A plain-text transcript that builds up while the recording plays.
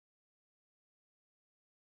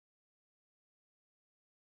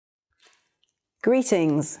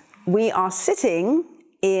Greetings. We are sitting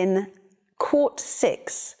in Court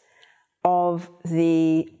 6 of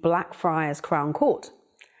the Blackfriars Crown Court.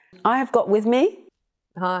 I have got with me...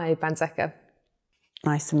 Hi, Banseka.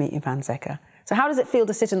 Nice to meet you, Banseka. So how does it feel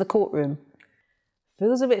to sit in the courtroom?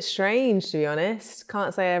 Feels a bit strange, to be honest.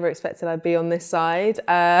 Can't say I ever expected I'd be on this side.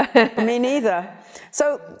 Me neither.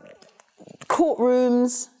 So,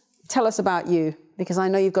 courtrooms, tell us about you, because I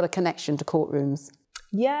know you've got a connection to courtrooms.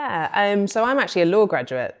 Yeah, so I'm actually a law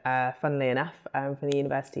graduate, funnily enough, from the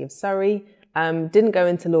University of Surrey. Didn't go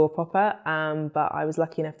into law proper, but I was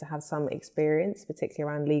lucky enough to have some experience,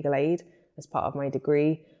 particularly around legal aid as part of my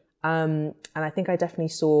degree. And I think I definitely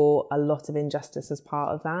saw a lot of injustice as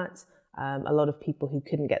part of that. A lot of people who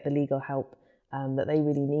couldn't get the legal help that they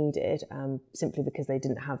really needed simply because they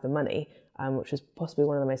didn't have the money, which was possibly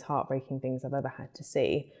one of the most heartbreaking things I've ever had to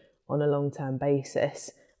see on a long-term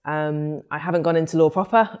basis. I haven't gone into law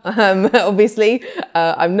proper, obviously.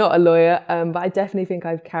 I'm not a lawyer, but I definitely think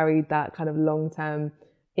I've carried that kind of long-term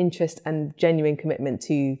interest and genuine commitment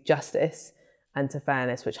to justice and to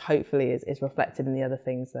fairness, which hopefully is reflected in the other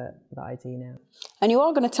things that I do now. And you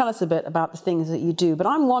are going to tell us a bit about the things that you do, but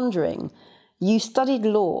I'm wondering, you studied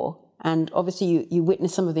law and obviously you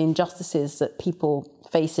witnessed some of the injustices that people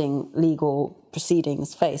facing legal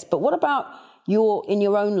proceedings face. But what about in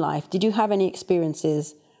your own life? Did you have any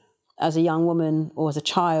experiences as a young woman or as a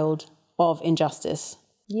child of injustice?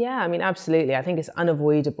 Yeah, I mean, absolutely. I think it's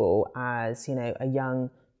unavoidable as, you know, a young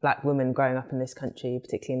Black woman growing up in this country,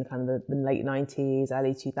 particularly in kind of the late 90s,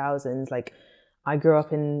 early 2000s. Like, I grew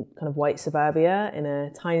up in kind of white suburbia in a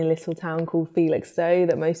tiny little town called Felixstowe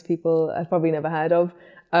that most people have probably never heard of.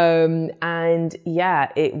 And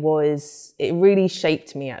yeah, it really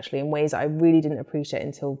shaped me actually in ways that I really didn't appreciate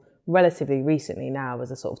until relatively recently now as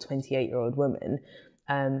a sort of 28-year-old woman.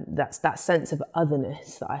 That's that sense of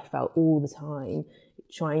otherness that I felt all the time,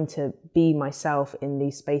 trying to be myself in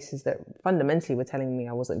these spaces that fundamentally were telling me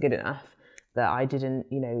I wasn't good enough, that I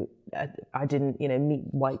didn't meet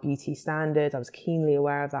white beauty standards. I was keenly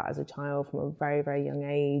aware of that as a child from a very, very young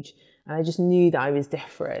age. And I just knew that I was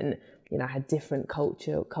different. You know, I had different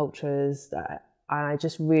cultures and I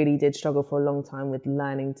just really did struggle for a long time with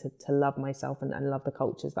learning to love myself and love the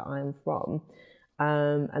cultures that I'm from.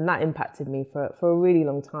 And that impacted me for a really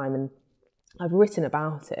long time. And I've written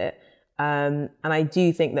about it. And I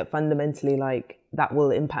do think that fundamentally, like, that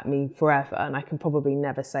will impact me forever. And I can probably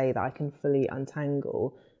never say that I can fully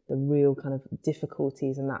untangle the real kind of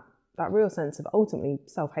difficulties and that real sense of ultimately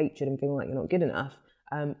self-hatred and feeling like you're not good enough,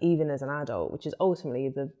 even as an adult, which is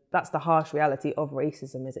ultimately that's the harsh reality of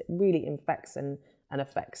racism, is it really infects and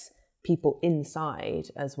affects people inside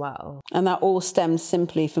as well. And that all stems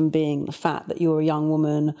simply from being the fact that you're a young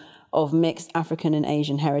woman of mixed African and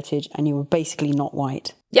Asian heritage and you were basically not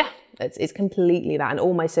white. Yeah, it's completely that. And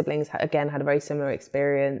all my siblings, again, had a very similar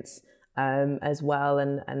experience as well.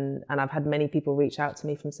 And I've had many people reach out to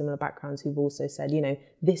me from similar backgrounds who've also said, you know,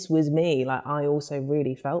 this was me. Like, I also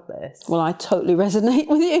really felt this. Well, I totally resonate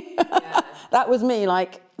with you. Yeah. That was me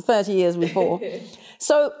like 30 years before.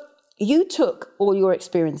 So you took all your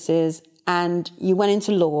experiences and you went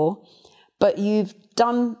into law, but you've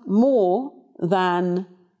done more than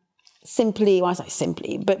simply, well, I say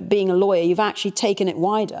simply, but being a lawyer, you've actually taken it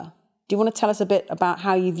wider. Do you want to tell us a bit about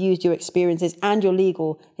how you've used your experiences and your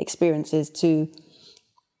legal experiences to,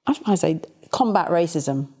 I say, combat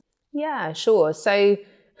racism? Yeah, sure. So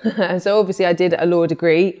obviously I did a law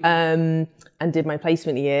degree and did my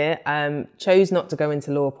placement year, chose not to go into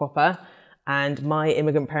law proper. And my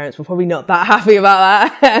immigrant parents were probably not that happy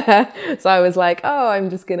about that. So I was like, oh, I'm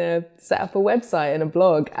just going to set up a website and a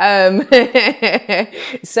blog.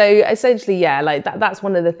 So essentially, yeah, like that's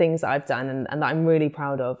one of the things that I've done and that I'm really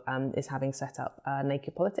proud of is having set up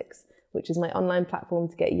Naked Politics, which is my online platform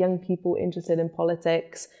to get young people interested in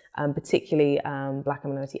politics, particularly Black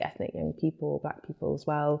and minority ethnic young people, Black people as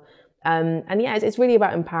well. And yeah, it's really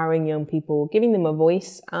about empowering young people, giving them a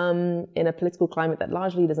voice in a political climate that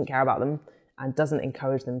largely doesn't care about them and doesn't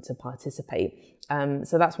encourage them to participate.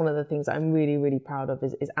 So that's one of the things that I'm really, really proud of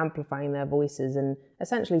is amplifying their voices and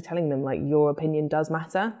essentially telling them, like, your opinion does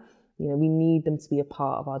matter. You know, we need them to be a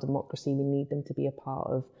part of our democracy. We need them to be a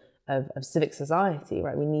part of civic society,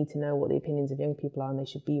 right? We need to know what the opinions of young people are and they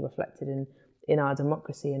should be reflected in our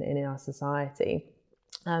democracy and in our society.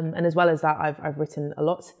 And as well as that, I've written a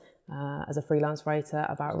lot as a freelance writer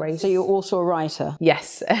about race. So you're also a writer?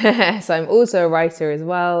 Yes. So I'm also a writer as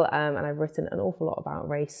well. And I've written an awful lot about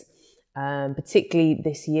race, particularly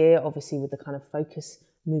this year, obviously with the kind of focus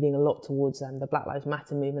moving a lot towards the Black Lives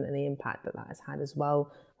Matter movement and the impact that has had as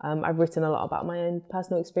well I've written a lot about my own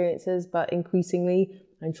personal experiences, but increasingly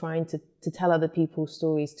I'm trying to tell other people's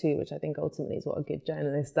stories too, which I think ultimately is what a good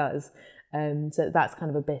journalist does. So that's kind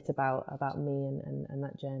of a bit about me and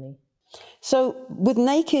that journey. So with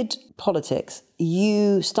Naked Politics,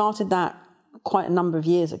 you started that quite a number of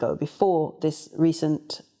years ago, before this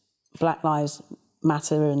recent Black Lives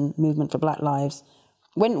Matter and movement for Black Lives.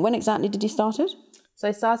 When exactly did you start it? So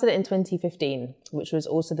I started it in 2015, which was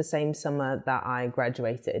also the same summer that I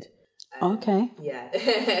graduated. Okay.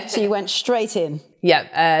 Yeah. So you went straight in?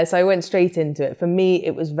 Yeah, so I went straight into it. For me,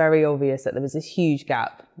 it was very obvious that there was this huge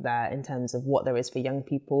gap there in terms of what there is for young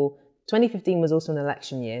people. 2015 was also an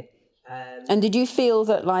election year. And did you feel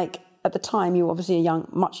that, like, at the time, you were obviously a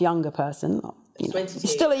much younger person, you're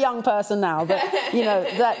still a young person now, but, you know,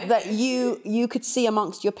 that you could see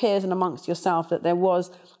amongst your peers and amongst yourself that there was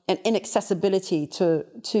an inaccessibility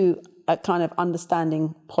to a kind of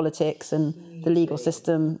understanding politics and the legal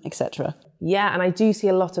system, etc. Yeah, and I do see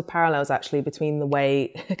a lot of parallels actually between the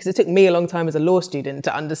way, because it took me a long time as a law student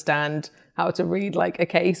to understand how to read like a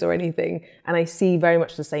case or anything. And I see very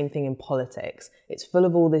much the same thing in politics. It's full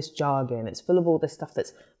of all this jargon. It's full of all this stuff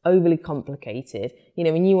that's overly complicated. You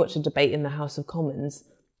know, when you watch a debate in the House of Commons,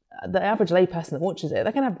 the average layperson that watches it,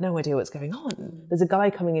 they're going to have no idea what's going on. There's a guy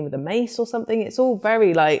coming in with a mace or something. It's all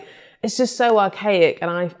very like, it's just so archaic. And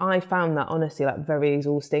I found that honestly like very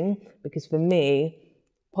exhausting, because for me,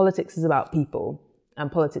 politics is about people,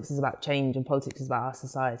 and politics is about change, and politics is about our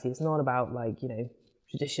society. It's not about like, you know,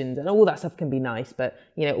 traditions, and all that stuff can be nice, but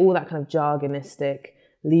you know, all that kind of jargonistic,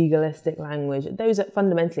 legalistic language, those are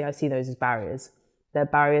fundamentally, I see those as barriers. They're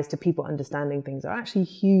barriers to people understanding things that are actually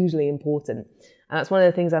hugely important. And that's one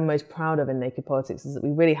of the things I'm most proud of in Naked Politics, is that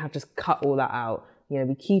we really have just cut all that out. You know,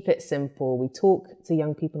 we keep it simple. We talk to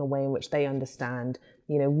young people in a way in which they understand.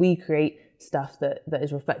 You know, we create stuff that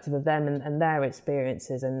is reflective of them and their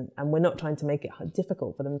experiences. And we're not trying to make it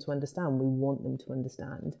difficult for them to understand. We want them to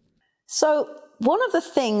understand. So one of the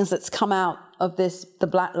things that's come out of the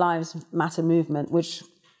Black Lives Matter movement, which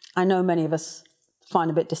I know many of us find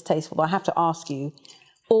a bit distasteful, but I have to ask you,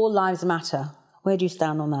 all lives matter. Where do you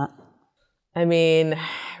stand on that? I mean,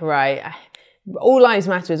 right. All lives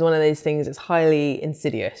matter is one of those things that's highly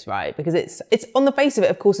insidious, right? Because it's on the face of it,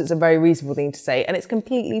 of course, it's a very reasonable thing to say, and it's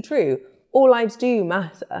completely true. All lives do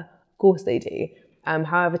matter. Of course they do.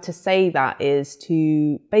 However, to say that is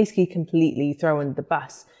to basically completely throw under the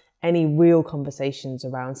bus any real conversations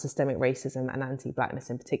around systemic racism and anti-blackness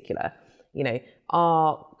in particular. You know,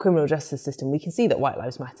 our criminal justice system, we can see that white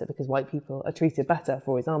lives matter because white people are treated better,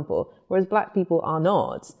 for example, whereas black people are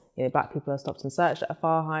not. You know, black people are stopped and searched at a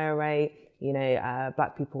far higher rate. You know,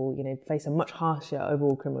 black people, you know, face a much harsher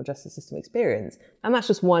overall criminal justice system experience. And that's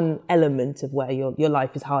just one element of where your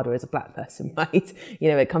life is harder as a black person, right? You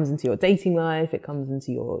know, it comes into your dating life, it comes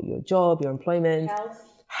into your job, your employment,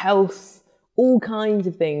 health, all kinds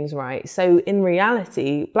of things, right? So in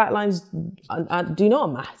reality, black lives do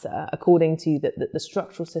not matter according to the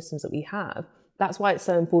structural systems that we have. That's why it's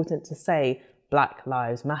so important to say Black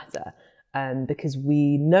Lives Matter. Because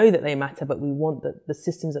we know that they matter, but we want the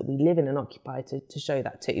systems that we live in and occupy to show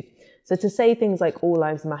that too. So to say things like all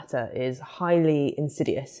lives matter is highly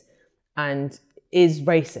insidious and is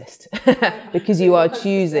racist because you are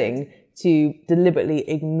choosing to deliberately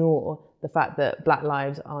ignore the fact that black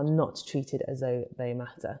lives are not treated as though they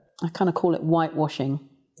matter. I kind of call it whitewashing.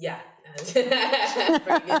 Yeah.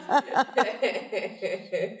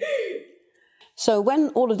 So when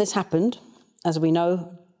all of this happened, as we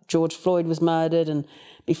know, George Floyd was murdered, and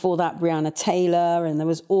before that, Breonna Taylor, and there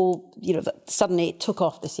was all, you know, suddenly it took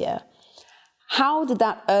off this year. How did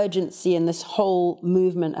that urgency and this whole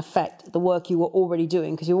movement affect the work you were already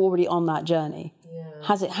doing? Because you were already on that journey.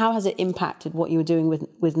 Yeah. How has it impacted what you were doing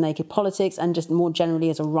with Naked Politics and just more generally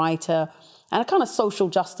as a writer and a kind of social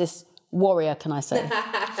justice warrior, can I say?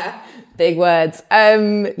 Big words.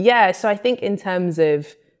 Yeah, so I think in terms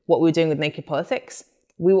of what we were doing with Naked Politics,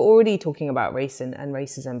 we were already talking about race and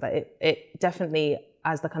racism, but it definitely,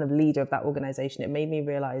 as the kind of leader of that organisation, it made me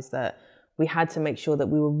realise that we had to make sure that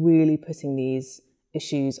we were really putting these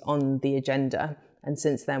issues on the agenda. And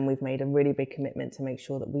since then, we've made a really big commitment to make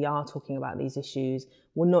sure that we are talking about these issues.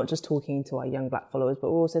 We're not just talking to our young black followers,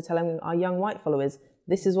 but we're also telling our young white followers,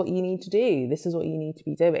 this is what you need to do. This is what you need to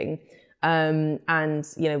be doing. And,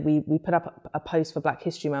 you know, we put up a post for Black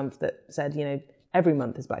History Month that said, you know, every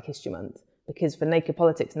month is Black History Month. Because for Naked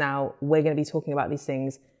Politics now, we're going to be talking about these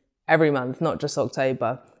things every month, not just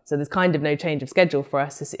October. So there's kind of no change of schedule for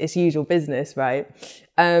us. It's usual business, right?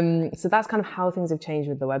 So that's kind of how things have changed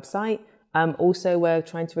with the website. Also, we're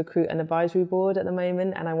trying to recruit an advisory board at the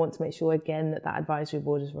moment, and I want to make sure again that advisory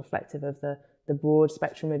board is reflective of the the broad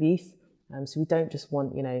spectrum of youth. So we don't just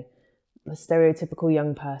want, you know, the stereotypical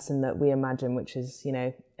young person that we imagine, which is, you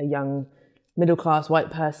know, a young middle-class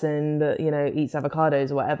white person that, you know, eats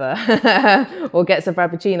avocados or whatever, or gets a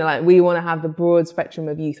frappuccino. Like, we want to have the broad spectrum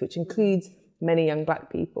of youth, which includes many young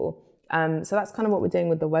Black people. So that's kind of what we're doing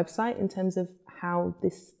with the website in terms of how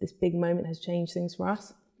this big moment has changed things for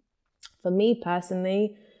us. For me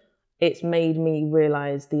personally, it's made me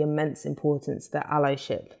realise the immense importance that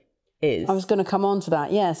allyship is. I was going to come on to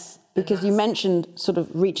that, yes, because you mentioned sort of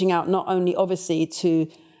reaching out not only obviously to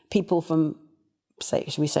people from, say,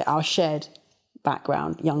 should we say, our shared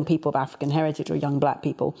background, young people of African heritage or young Black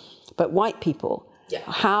people, but white people. Yeah.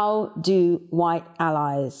 How do white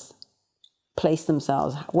allies place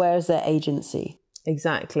themselves? Where is their agency?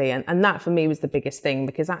 Exactly. And that for me was the biggest thing,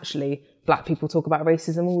 because actually Black people talk about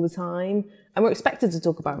racism all the time, and we're expected to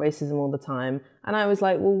talk about racism all the time. And I was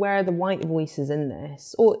like, well, where are the white voices in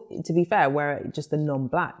this? Or to be fair, where are just the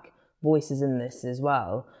non-Black voices in this as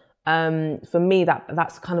well? For me,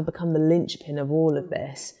 that's kind of become the linchpin of all of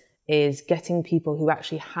this, is getting people who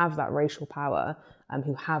actually have that racial power,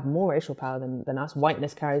 who have more racial power than us.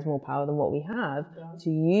 Whiteness carries more power than what we have,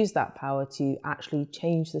 to use that power to actually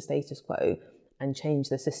change the status quo and change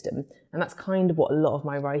the system. And that's kind of what a lot of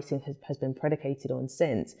my writing has been predicated on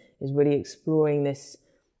since, is really exploring this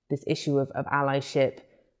issue of allyship.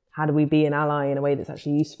 How do we be an ally in a way that's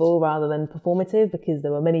actually useful rather than performative? Because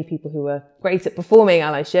there were many people who were great at performing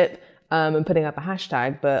allyship and putting up a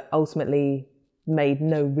hashtag, but ultimately made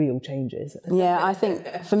no real changes. Yeah, I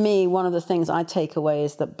think for me, one of the things I take away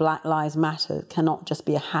is that Black Lives Matter cannot just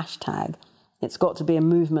be a hashtag. It's got to be a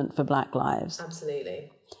movement for Black lives.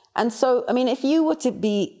 Absolutely. And so, I mean, if you were to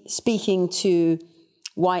be speaking to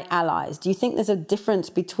white allies, do you think there's a difference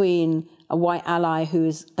between a white ally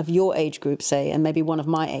who's of your age group, say, and maybe one of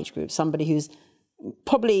my age group, somebody who's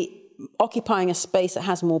probably occupying a space that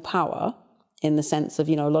has more power, in the sense of,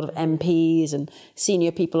 you know, a lot of MPs and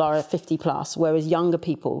senior people are 50 plus, whereas younger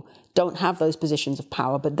people don't have those positions of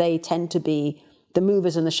power, but they tend to be the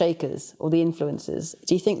movers and the shakers or the influencers.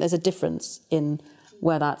 Do you think there's a difference in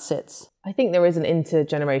where that sits? I think there is an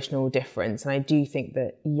intergenerational difference. And I do think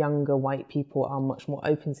that younger white people are much more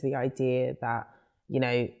open to the idea that, you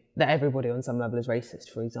know, that everybody on some level is racist,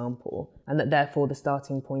 for example, and that therefore the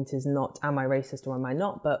starting point is not, am I racist or am I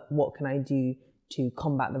not, but what can I do to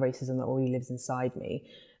combat the racism that already lives inside me.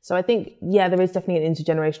 So I think, yeah, there is definitely an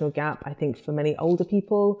intergenerational gap. I think for many older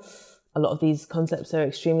people, a lot of these concepts are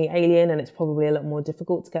extremely alien, and it's probably a lot more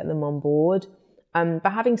difficult to get them on board.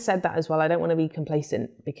 But having said that as well, I don't want to be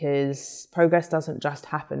complacent, because progress doesn't just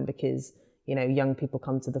happen because, you know, young people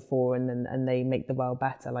come to the fore and they make the world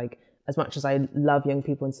better. Like, as much as I love young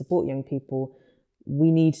people and support young people,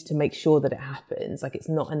 we need to make sure that it happens. Like, it's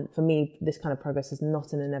not, and for me, this kind of progress is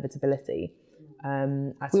not an inevitability.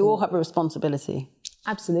 We all have a responsibility.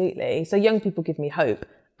 Absolutely. So young people give me hope.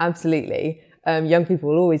 Absolutely. Young people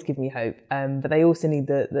will always give me hope, but they also need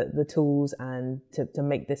the tools and to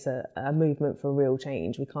make this a movement for real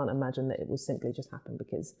change. We can't imagine that it will simply just happen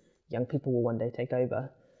because young people will one day take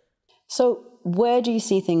over. So where do you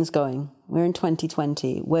see things going? We're in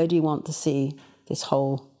 2020. Where do you want to see this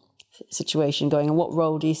whole situation going, and what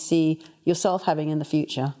role do you see yourself having in the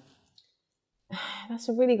future? That's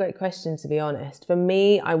a really great question, to be honest. For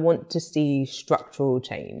me, I want to see structural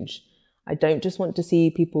change. I don't just want to see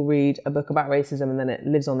people read a book about racism and then it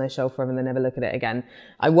lives on their shelf forever and they never look at it again.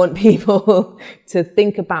 I want people to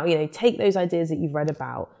think about, you know, take those ideas that you've read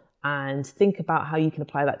about and think about how you can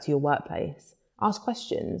apply that to your workplace. Ask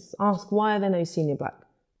questions. Ask, why are there no senior Black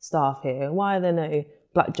staff here? Why are there no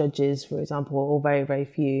Black judges, for example, or very, very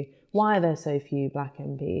few? Why are there so few Black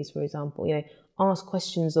MPs, for example? You know, ask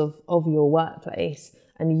questions of your workplace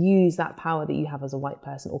and use that power that you have as a white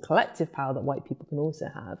person, or collective power that white people can also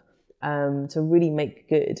have, to really make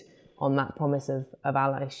good on that promise of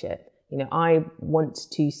allyship. You know, I want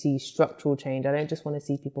to see structural change. I don't just want to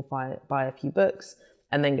see people buy a few books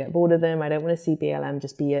and then get bored of them. I don't want to see BLM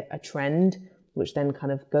just be a trend, which then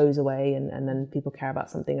kind of goes away and then people care about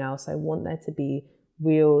something else. I want there to be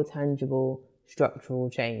real, tangible, structural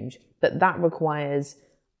change. But that requires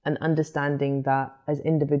an understanding that as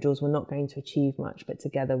individuals, we're not going to achieve much, but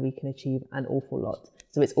together we can achieve an awful lot.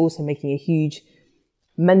 So it's also making a huge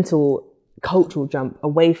mental, cultural jump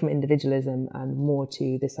away from individualism and more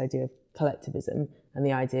to this idea of collectivism and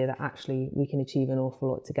the idea that actually we can achieve an awful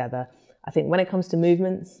lot together. I think when it comes to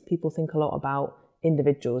movements, people think a lot about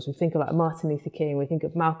individuals. We think about Martin Luther King, we think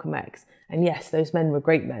of Malcolm X, and yes, those men were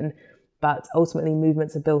great men, but ultimately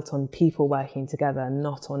movements are built on people working together,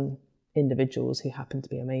 not on individuals who happen to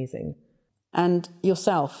be amazing. And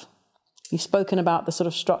yourself, You've spoken about the sort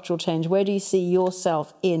of structural change. Where do you see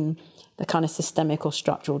yourself in the kind of systemic or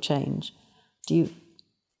structural change? Do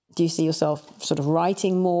you see yourself sort of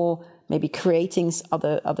writing more, maybe creating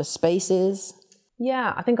other spaces?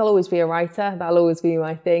 Yeah, I think I'll always be a writer. That'll always be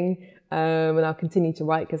my thing. And I'll continue to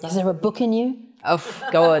write. Is there a book in you? Oh,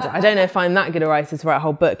 God. I don't know if I'm that good a writer to write a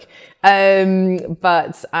whole book.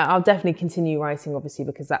 But I'll definitely continue writing, obviously,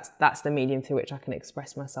 because that's the medium through which I can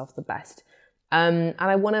express myself the best. And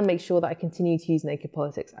I want to make sure that I continue to use naked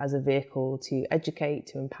politics as a vehicle to educate,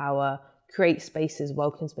 to empower, create spaces,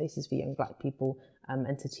 welcome spaces for young Black people,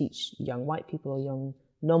 and to teach young white people or young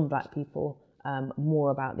non-Black people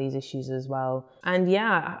more about these issues as well. And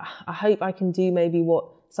yeah, I hope I can do maybe what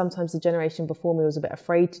sometimes the generation before me was a bit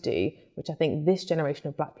afraid to do, which I think this generation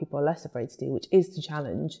of Black people are less afraid to do, which is to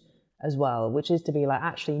challenge as well, which is to be like,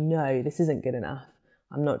 actually, no, this isn't good enough.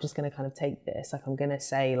 I'm not just going to kind of take this. Like, I'm going to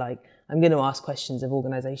say, like, I'm going to ask questions of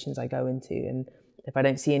organisations I go into. And if I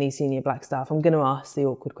don't see any senior Black staff, I'm going to ask the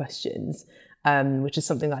awkward questions, which is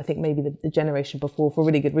something that I think maybe the generation before, for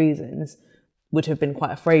really good reasons, would have been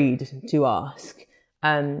quite afraid to ask.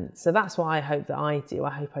 So that's what I hope that I do.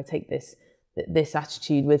 I hope I take this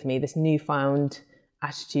attitude with me, this newfound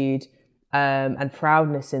attitude and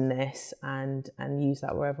proudness in this, and use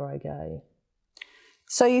that wherever I go.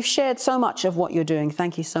 So you've shared so much of what you're doing.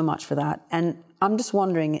 Thank you so much for that. And I'm just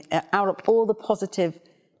wondering, out of all the positive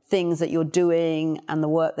things that you're doing and the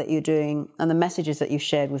work that you're doing and the messages that you've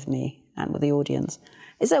shared with me and with the audience,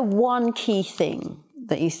 is there one key thing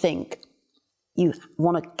that you think you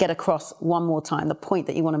want to get across one more time, the point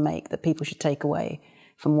that you want to make that people should take away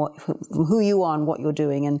from who you are and what you're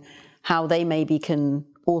doing, and how they maybe can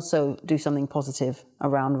also do something positive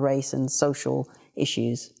around race and social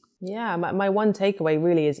issues? Yeah, my one takeaway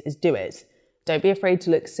really is do it. Don't be afraid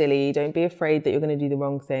to look silly. Don't be afraid that you're going to do the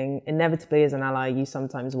wrong thing. Inevitably, as an ally, you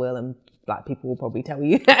sometimes will, and Black people will probably tell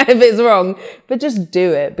you if it's wrong. But just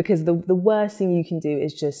do it, because the worst thing you can do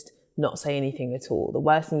is just not say anything at all. The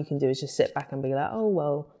worst thing you can do is just sit back and be like, oh,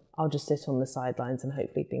 well, I'll just sit on the sidelines and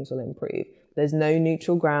hopefully things will improve. There's no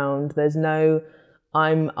neutral ground. There's no,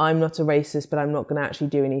 I'm not a racist, but I'm not going to actually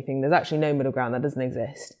do anything. There's actually no middle ground. That doesn't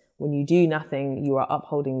exist. When you do nothing, you are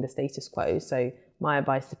upholding the status quo. So my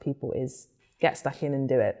advice to people is get stuck in and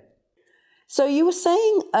do it. So you were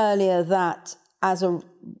saying earlier that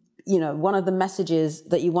one of the messages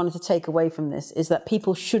that you wanted to take away from this is that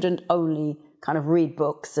people shouldn't only kind of read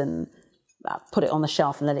books and put it on the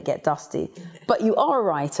shelf and let it get dusty. But you are a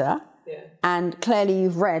writer, and clearly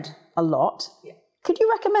you've read a lot. Yeah. Could you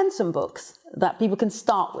recommend some books that people can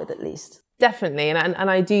start with at least? Definitely, and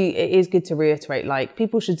I do, it is good to reiterate, like,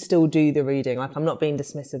 people should still do the reading. Like, I'm not being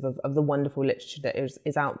dismissive of the wonderful literature that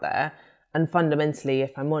is out there. And fundamentally,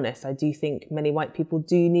 if I'm honest, I do think many white people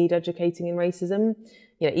do need educating in racism.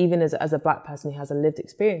 You know, even as a Black person who has a lived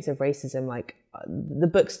experience of racism, like, the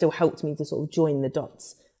book still helped me to sort of join the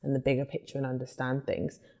dots and the bigger picture and understand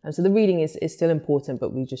things. And so the reading is still important,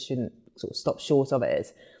 but we just shouldn't sort of stop short of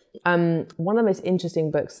it. One of the most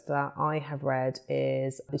interesting books that I have read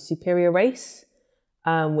is The Superior Race,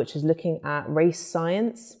 which is looking at race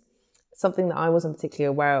science, something that I wasn't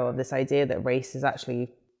particularly aware of, this idea that race is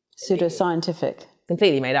actually pseudoscientific.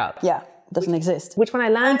 Completely made up. Yeah, doesn't exist. Which when I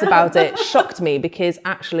learned about it, shocked me, because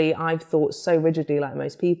actually I've thought so rigidly like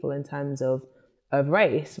most people in terms of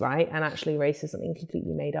race, right? And actually race is something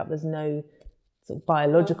completely made up. There's no sort of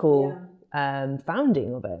biological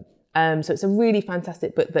founding of it. So it's a really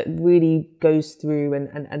fantastic book that really goes through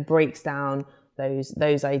and breaks down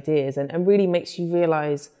those ideas and really makes you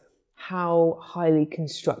realise how highly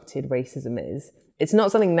constructed racism is. It's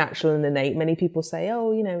not something natural and innate. Many people say,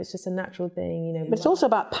 oh, you know, it's just a natural thing, you know. But it's also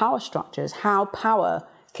about power structures, how power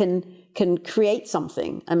can create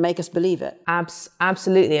something and make us believe it.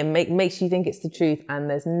 Absolutely, and makes you think it's the truth, and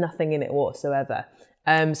there's nothing in it whatsoever.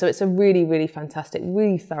 So it's a really, really fantastic,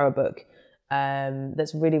 really thorough book.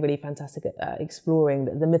 That's really, really fantastic at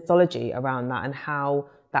exploring the mythology around that, and how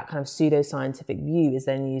that kind of pseudoscientific view is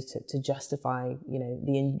then used to justify, you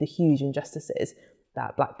know, the huge injustices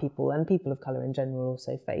that Black people and people of colour in general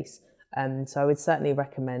also face. So I would certainly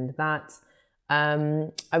recommend that.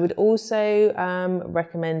 I would also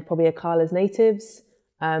recommend probably Akala's Natives.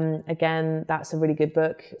 Again, that's a really good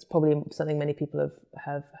book. It's probably something many people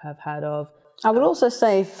have heard of. I would also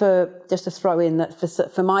say, just to throw in, that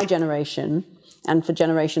for my generation and for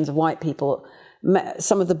generations of white people,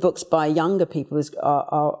 some of the books by younger people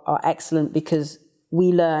are excellent, because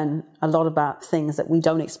we learn a lot about things that we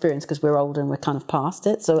don't experience because we're older and we're kind of past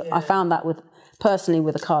it. So I found that personally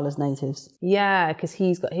with Akala's Natives. Yeah, because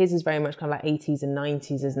his is very much kind of like 80s and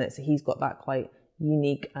 90s, isn't it? So he's got that quite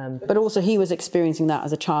unique. But also he was experiencing that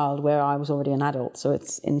as a child where I was already an adult, so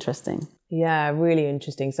it's interesting. Yeah, really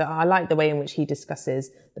interesting. So I like the way in which he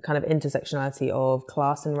discusses the kind of intersectionality of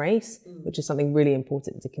class and race, which is something really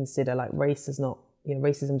important to consider. Like race is not,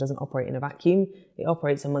 racism doesn't operate in a vacuum. It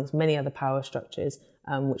operates amongst many other power structures,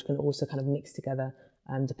 which can also kind of mix together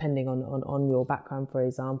depending on your background, for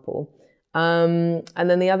example. And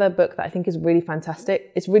then the other book that I think is really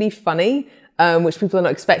fantastic, it's really funny, which people are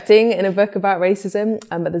not expecting in a book about racism,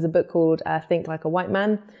 but there's a book called Think Like a White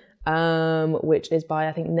Man, which is by,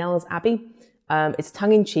 I think, Nels Abbey. It's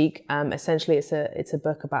tongue-in-cheek. Essentially, it's a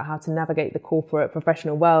book about how to navigate the corporate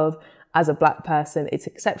professional world as a Black person. It's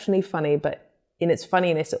exceptionally funny, but in its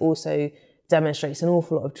funniness, it also demonstrates an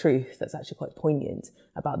awful lot of truth that's actually quite poignant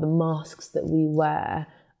about the masks that we wear,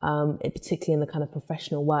 particularly in the kind of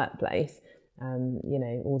professional workplace.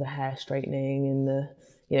 All the hair straightening and the,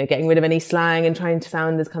 getting rid of any slang and trying to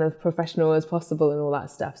sound as kind of professional as possible and all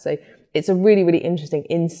that stuff. So it's a really, really interesting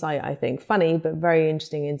insight, I think. Funny, but very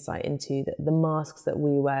interesting insight into the masks that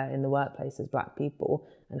we wear in the workplace as Black people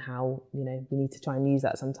and how, we need to try and use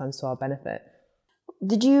that sometimes to our benefit.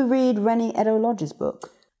 Did you read Rennie Edo-Lodge's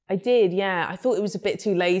book? I did, yeah. I thought it was a bit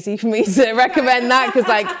too lazy for me to recommend that because,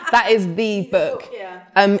 that is the book.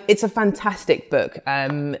 Yeah. It's a fantastic book,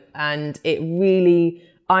 and it really.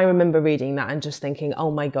 I remember reading that and just thinking, oh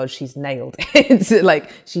my God, she's nailed it.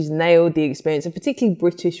 She's nailed the experience, and particularly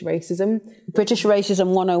British racism. British racism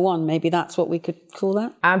 101, maybe that's what we could call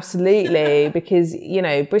that? Absolutely, because,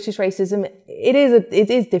 British racism, it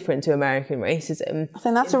is different to American racism. I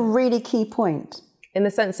think that's a really key point. In the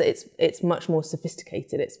sense that it's much more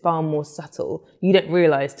sophisticated, it's far more subtle. You don't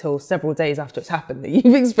realise till several days after it's happened that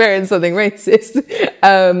you've experienced something racist.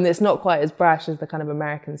 It's not quite as brash as the kind of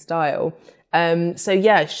American style. So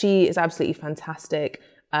yeah, she is absolutely fantastic.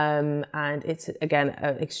 And it's, again,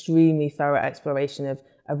 an extremely thorough exploration of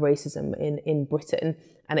racism in Britain.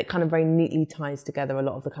 And it kind of very neatly ties together a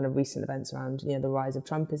lot of the kind of recent events around, the rise of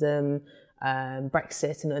Trumpism,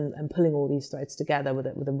 Brexit, and pulling all these threads together with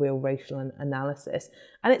a real racial analysis.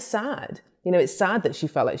 And it's sad. It's sad that she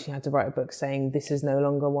felt like she had to write a book saying this is no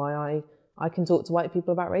longer why I can talk to white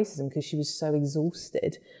people about racism, because she was so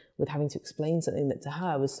exhausted with having to explain something that to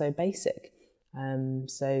her was so basic.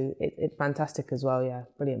 So it's fantastic as well. Yeah,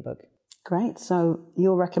 brilliant book. Great. So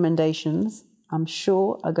your recommendations, I'm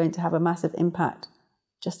sure, are going to have a massive impact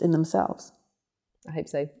just in themselves. I hope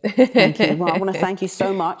so. Thank you. Well, I want to thank you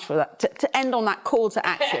so much for that. To end on that call to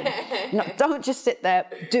action. Don't just sit there,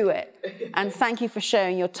 do it. And thank you for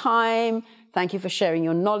sharing your time. Thank you for sharing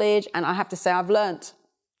your knowledge. And I have to say, I've learnt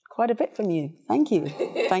quite a bit from you. Thank you.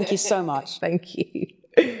 Thank you so much. Thank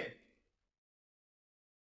you.